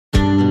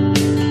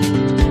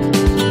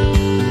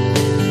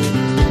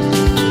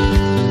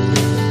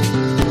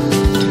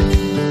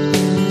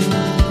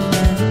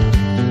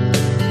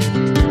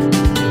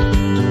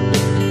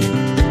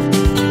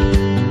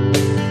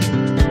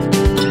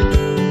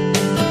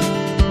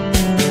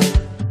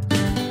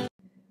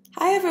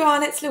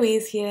everyone, it's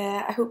Louise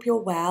here. I hope you're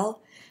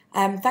well.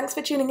 Thanks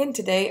for tuning in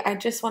today. I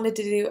just wanted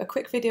to do a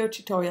quick video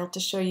tutorial to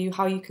show you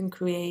how you can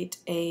create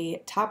a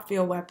tab for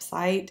your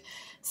website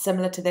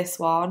similar to this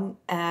one.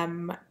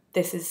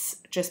 This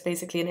is just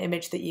basically an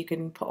image that you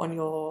can put on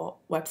your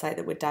website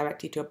that would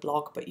direct you to a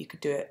blog, but you could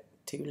do it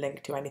to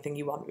link to anything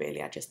you want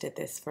really. I just did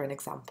this for an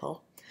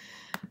example.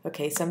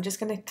 Okay, so I'm just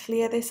going to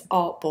clear this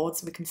artboard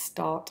so we can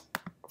start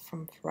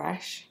from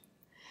fresh.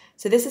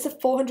 So this is a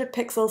 400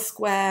 pixel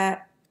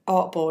square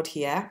artboard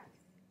here.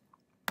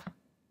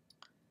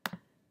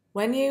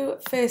 When you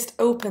first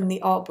open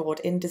the artboard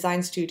in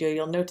Design Studio,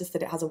 you'll notice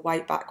that it has a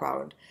white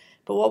background.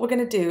 But what we're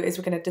going to do is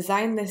we're going to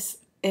design this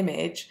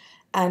image,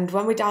 and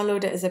when we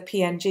download it as a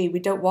PNG, we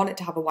don't want it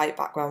to have a white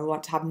background, we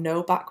want to have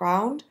no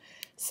background.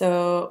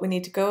 So we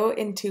need to go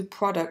into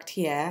Product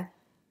here,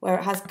 where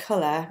it has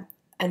Color,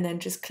 and then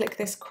just click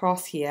this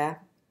cross here,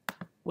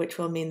 which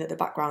will mean that the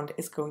background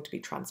is going to be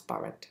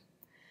transparent.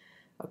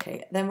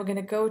 Okay, then we're going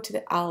to go to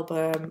the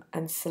album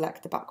and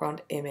select the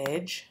background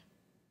image.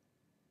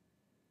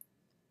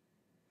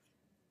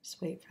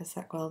 Just wait for a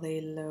sec while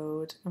they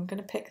load. I'm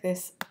going to pick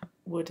this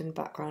wooden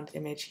background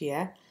image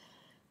here.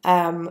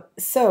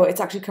 So it's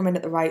actually coming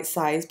at the right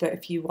size, but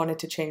if you wanted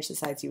to change the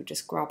size, you would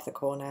just grab the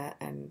corner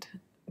and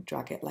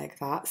drag it like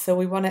that. So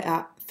we want it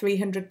at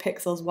 300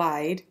 pixels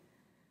wide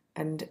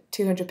and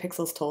 200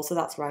 pixels tall, so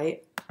that's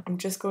right. I'm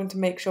just going to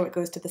make sure it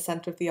goes to the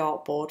center of the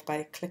artboard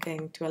by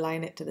clicking to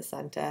align it to the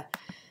center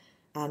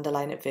and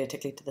align it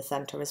vertically to the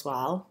center as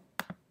well.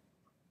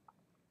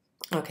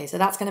 Okay, so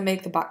that's going to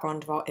make the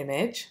background of our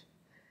image.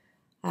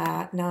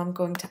 Now I'm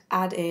going to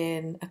add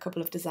in a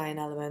couple of design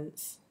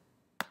elements.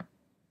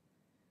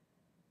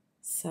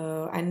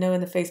 So I know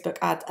in the Facebook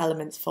Add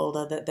Elements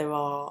folder that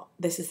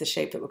this is the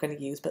shape that we're going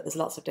to use, but there's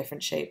lots of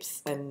different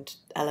shapes and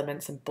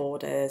elements and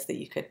borders that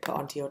you could put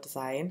onto your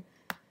design.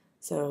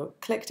 So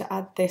click to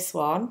add this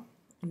one,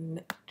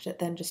 and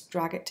then just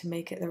drag it to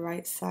make it the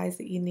right size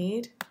that you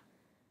need.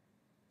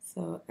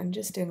 So I'm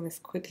just doing this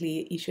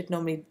quickly. You should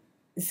normally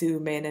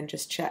zoom in and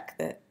just check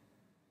that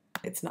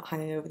it's not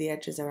hanging over the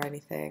edges or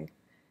anything.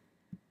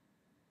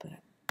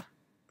 But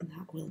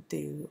that will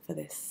do for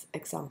this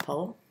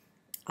example.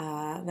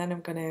 Then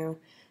I'm going to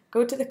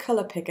go to the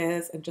colour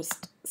pickers and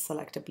just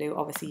select a blue.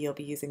 Obviously you'll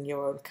be using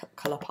your own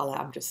colour palette.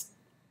 I'm just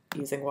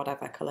using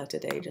whatever colour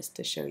today just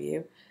to show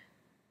you.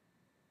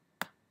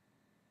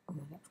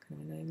 Oh, that's kind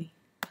of annoying me.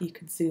 You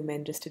can zoom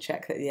in just to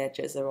check that the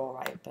edges are all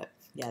right, but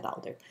yeah,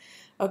 that'll do.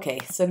 Okay,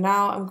 so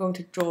now I'm going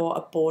to draw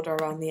a border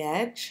around the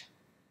edge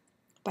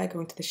by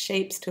going to the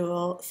Shapes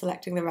tool,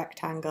 selecting the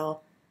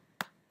rectangle,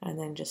 and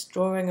then just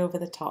drawing over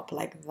the top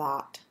like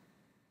that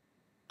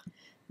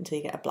until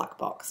you get a black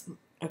box.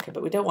 Okay,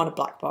 but we don't want a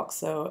black box,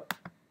 so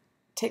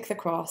tick the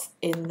cross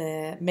in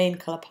the main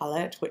colour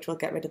palette, which will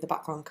get rid of the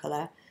background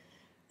colour,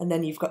 and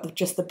then you've got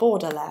just the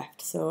border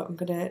left. So I'm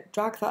going to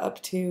drag that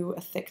up to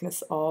a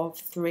thickness of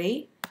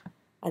 3,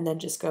 and then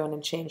just go in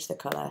and change the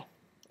colour.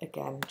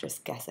 Again,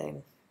 just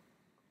guessing.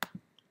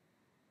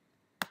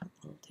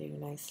 That'll do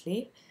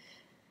nicely.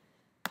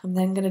 I'm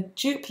then going to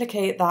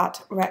duplicate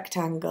that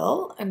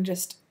rectangle and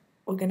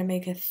we're going to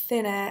make a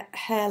thinner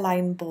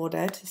hairline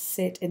border to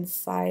sit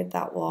inside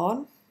that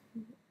one.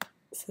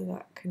 So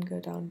that can go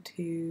down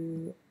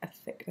to a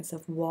thickness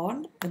of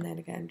 1, and then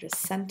again just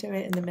center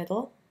it in the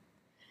middle.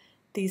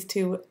 These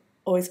two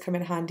always come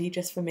in handy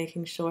just for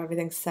making sure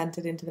everything's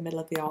centered into the middle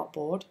of the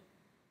artboard.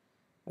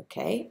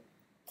 Okay,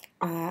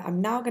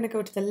 I'm now going to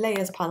go to the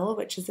layers panel,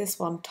 which is this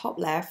one top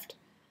left,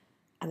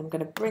 and I'm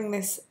going to bring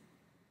this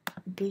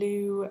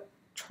blue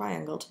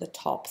triangle to the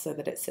top so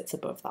that it sits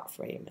above that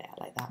frame there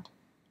like that.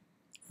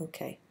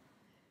 Okay,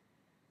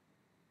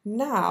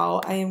 now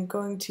I am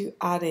going to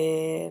add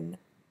in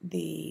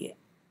the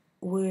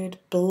word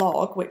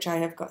blog, which I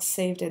have got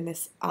saved in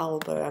this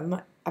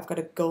album. I've got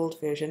a gold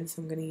version,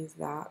 so I'm going to use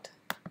that.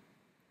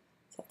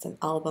 So that's an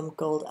album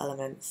gold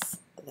elements.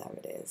 There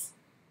it is.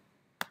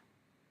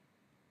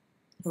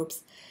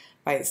 Oops.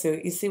 Right, so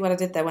you see what I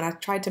did there? When I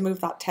tried to move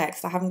that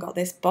text, I haven't got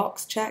this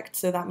box checked,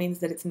 so that means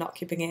that it's not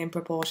keeping it in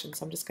proportion.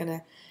 So I'm just going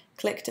to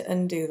click to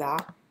undo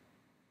that.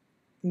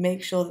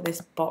 Make sure that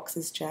this box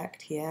is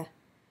checked here.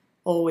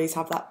 Always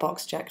have that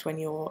box checked when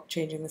you're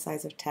changing the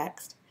size of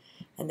text.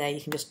 And there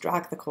you can just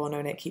drag the corner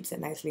and it keeps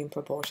it nicely in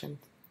proportion.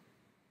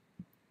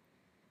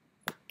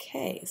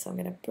 Okay, so I'm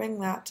going to bring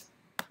that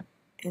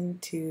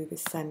into the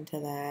center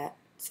there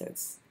so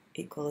it's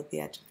equal at the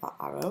edge of that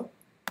arrow.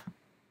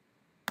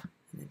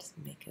 And then just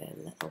make it a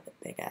little bit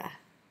bigger.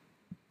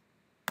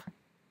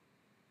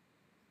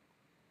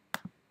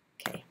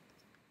 Okay.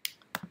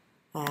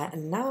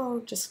 And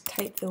now just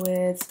type the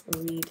words,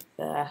 read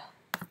the.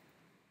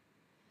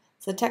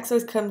 So the text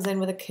always comes in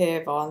with a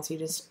curve on, so you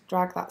just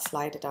drag that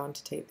slider down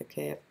to take the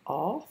curve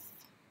off.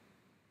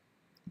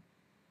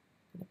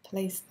 I'm going to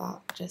place that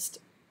just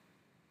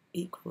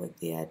equal with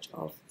the edge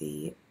of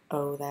the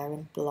O there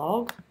in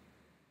blog.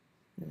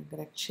 And I'm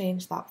going to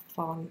change that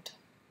font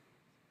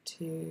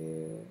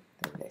to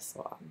this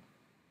one.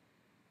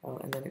 Oh,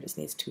 and then it just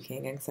needs tweaking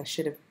again because I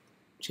should have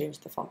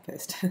changed the font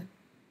first.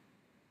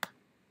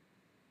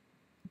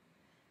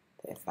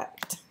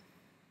 effect.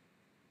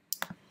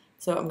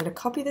 So I'm going to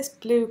copy this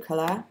blue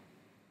colour.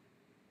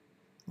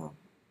 Oh,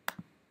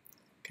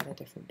 get a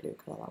different blue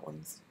colour, that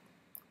one's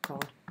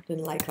gone.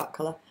 Didn't like that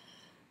colour.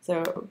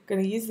 So I'm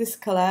going to use this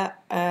colour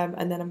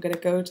and then I'm going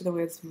to go to the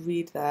words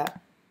read there,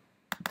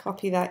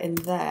 copy that in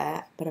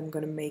there, but I'm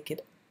going to make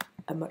it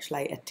a much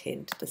lighter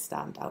tint to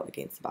stand out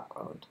against the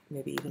background,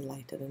 maybe even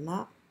lighter than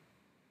that.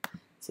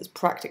 So it's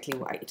practically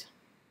white.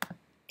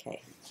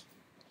 Okay.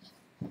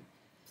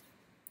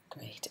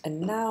 Great,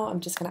 and now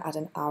I'm just going to add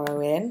an arrow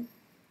in.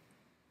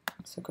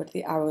 So go to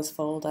the arrows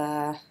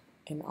folder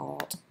in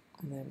art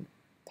and then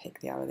pick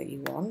the arrow that you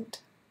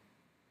want.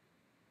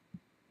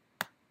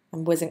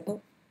 I'm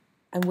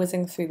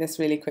whizzing through this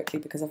really quickly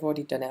because I've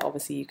already done it.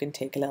 Obviously you can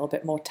take a little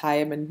bit more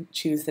time and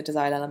choose the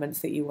design elements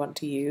that you want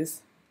to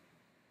use.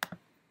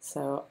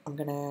 So I'm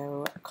going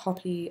to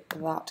copy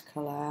that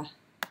colour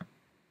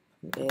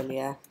from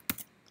earlier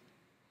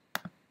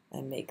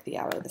and make the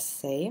arrow the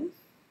same.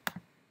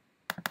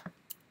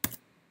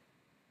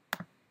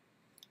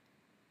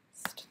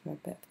 Just for a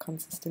bit of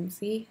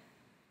consistency.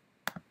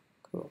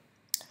 Cool.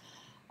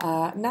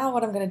 Now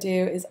what I'm going to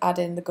do is add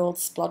in the gold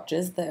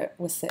splodges that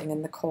were sitting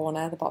in the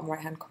corner, the bottom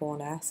right hand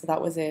corner. So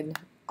that was in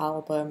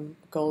album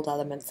gold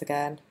elements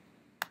again.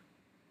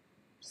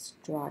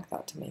 Just drag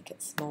that to make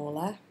it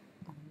smaller.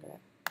 I'm going to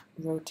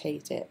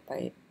rotate it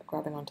by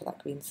grabbing onto that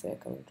green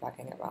circle and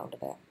dragging it around a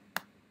bit.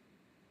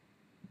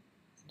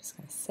 I'm just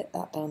going to sit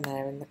that down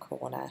there in the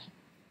corner.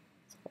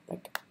 It's got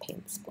like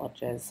paint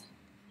splodges.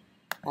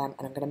 And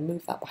I'm going to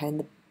move that behind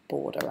the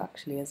border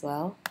actually as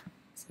well,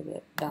 so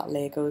that that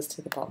layer goes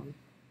to the bottom.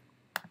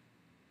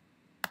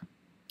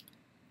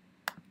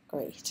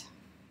 Great.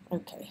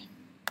 Okay,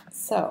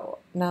 so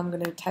now I'm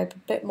going to type a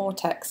bit more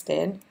text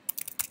in,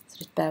 so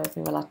just bear with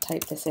me while I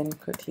type this in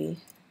quickly.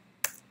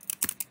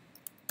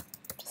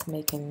 Just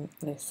making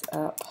this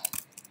up.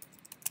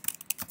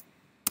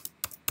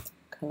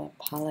 Colour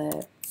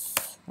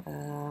palettes,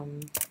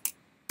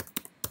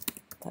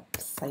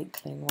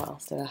 upcycling, what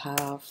else do I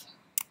have?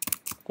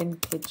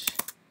 Vintage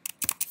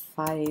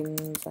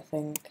finds, I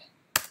think.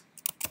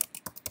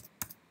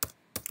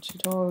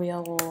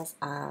 Tutorials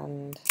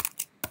and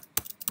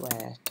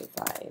where to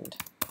find.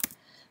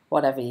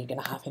 Whatever you're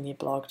going to have in your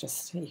blog,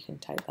 just you can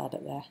type that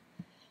up there.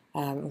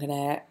 I'm going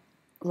to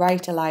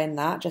right align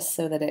that just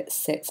so that it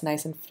sits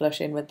nice and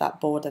flush in with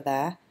that border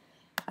there.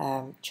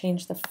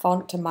 Change the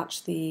font to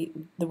match the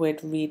word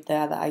read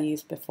there that I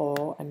used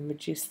before and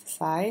reduce the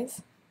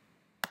size.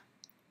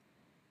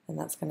 And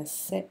that's going to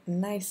sit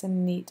nice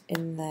and neat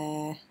in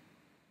there.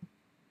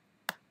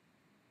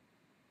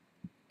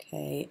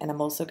 Okay, and I'm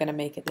also going to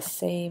make it the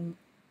same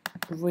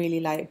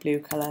really light blue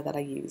colour that I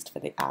used for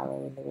the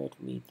arrow and the word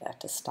read there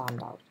to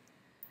stand out.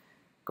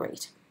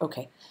 Great,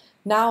 okay.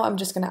 Now I'm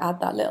just going to add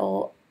that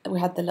little,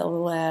 we had the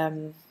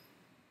little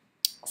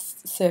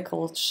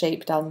circle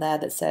shape down there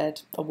that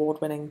said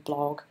award-winning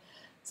blog.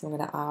 So I'm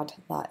going to add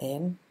that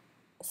in.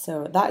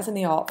 So that is in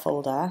the art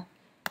folder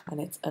and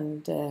it's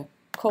under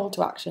call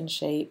to action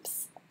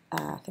shapes.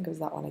 I think it was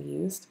that one I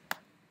used.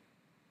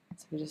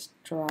 So we just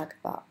drag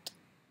that,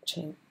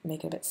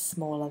 make it a bit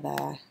smaller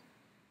there.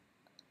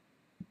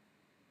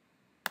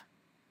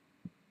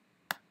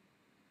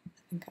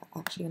 I think I'm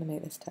actually going to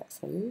make this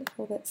text a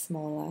little bit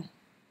smaller,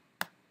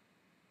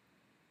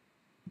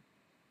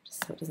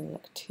 just so it doesn't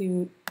look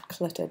too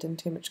cluttered and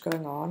too much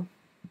going on.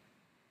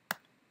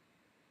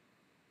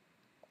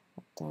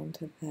 Down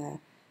to there.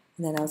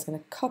 And then I was going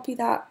to copy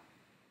that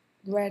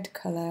red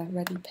colour,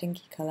 reddy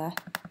pinky colour.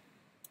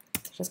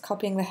 So just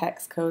copying the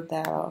hex code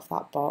there out of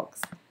that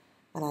box,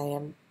 and I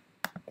am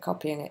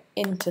copying it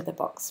into the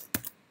box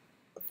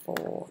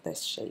for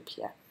this shape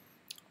here.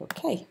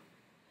 Okay.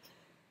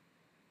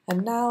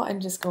 And now I'm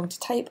just going to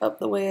type up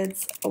the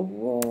words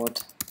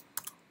award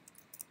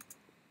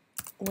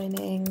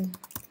winning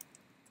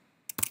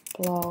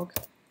blog.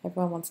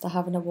 Everyone wants to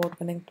have an award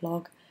winning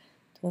blog,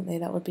 don't they?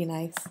 That would be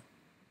nice.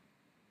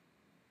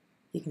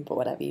 You can put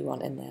whatever you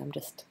want in there. I'm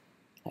just,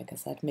 like I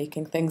said,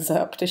 making things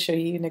up to show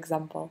you an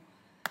example.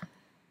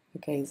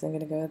 Okay, so I'm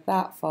going to go with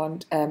that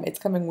font. It's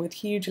coming with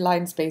huge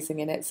line spacing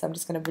in it, so I'm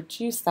just going to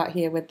reduce that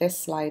here with this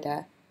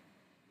slider.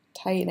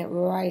 Tighten it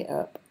right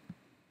up.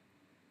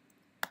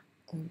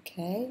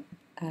 Okay,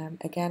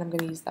 again I'm going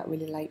to use that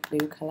really light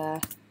blue colour.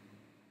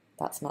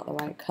 That's not the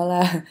right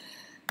colour.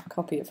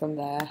 Copy it from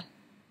there.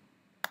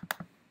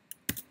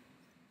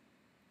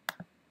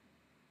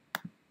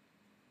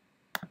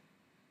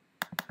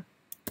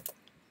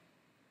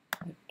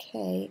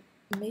 Okay,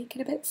 make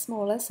it a bit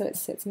smaller so it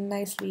sits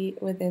nicely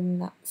within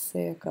that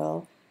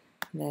circle,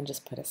 and then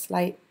just put a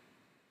slight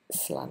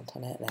slant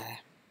on it there.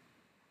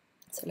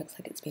 So it looks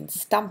like it's been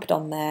stamped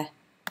on there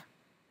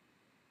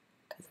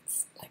because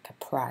it's like a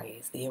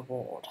prize, the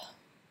award.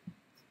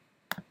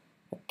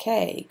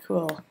 Okay,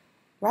 cool.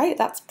 Right,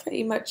 that's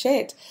pretty much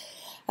it.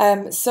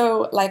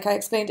 So like I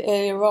explained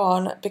earlier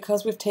on,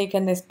 because we've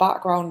taken this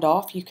background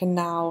off, you can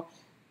now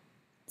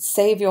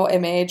save your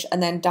image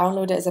and then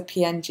download it as a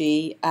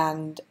PNG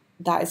and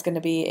that is going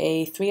to be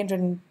a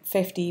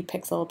 350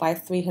 pixel by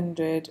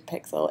 300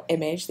 pixel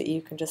image that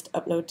you can just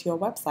upload to your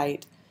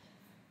website.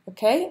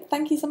 Okay,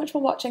 thank you so much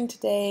for watching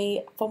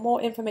today. For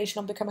more information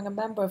on becoming a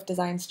member of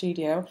Design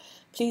Studio,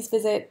 please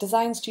visit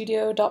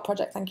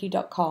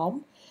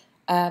designstudio.projectthankyou.com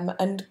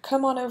and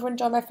come on over and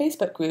join my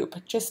Facebook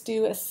group. Just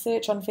do a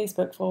search on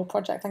Facebook for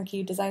Project Thank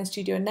You Design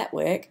Studio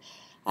Network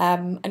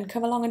and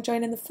come along and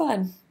join in the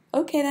fun.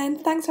 Okay then,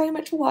 thanks very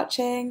much for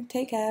watching.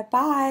 Take care,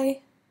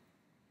 bye.